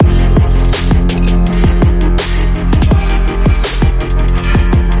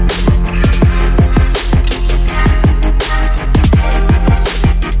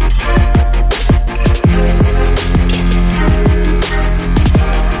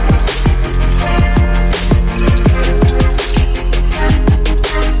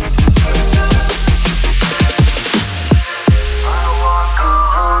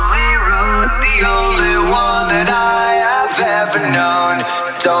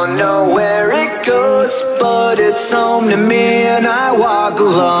don't know where it goes, but it's home to me and I walk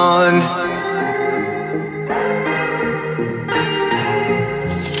alone.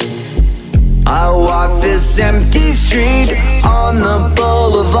 I walk this empty street on the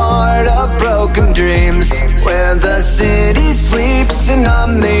boulevard of broken dreams, where the city sleeps and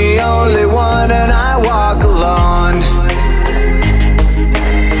I'm the only one and I walk alone.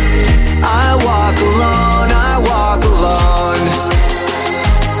 I walk alone, I walk alone.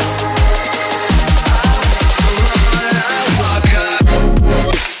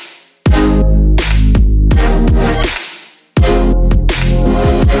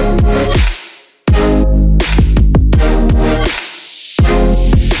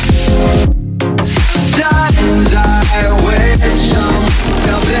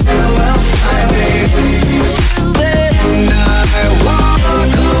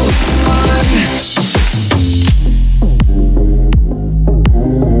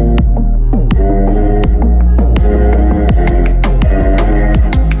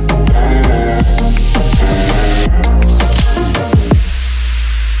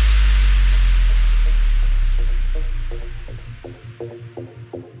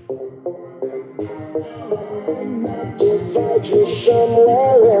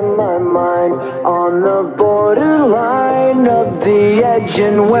 Somewhere in my mind, on the borderline of the edge,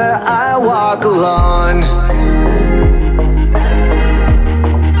 and where I walk alone.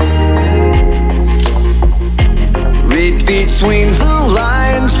 Read between the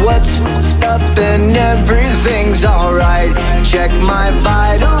lines, what's up and everything's alright. Check my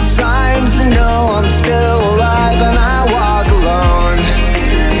vital signs and know I'm still alive and I walk alone.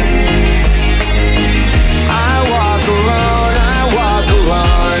 I walk alone, I walk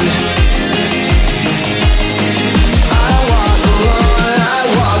alone. I walk alone, I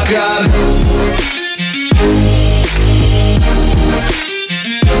walk up.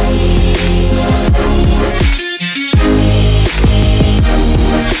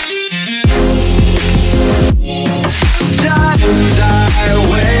 Times I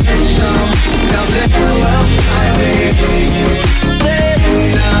waste some, nothing will find me. Then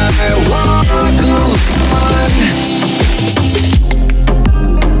I walk alone.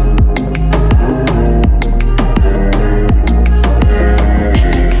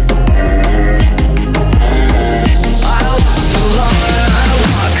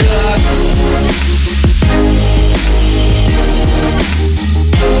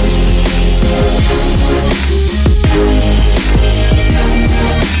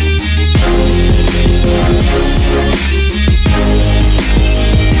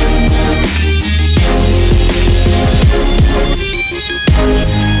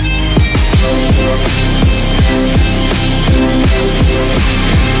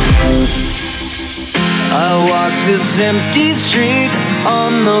 This empty street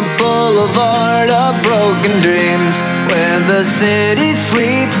on the boulevard of broken dreams, where the city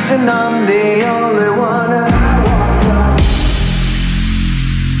sleeps and I'm the only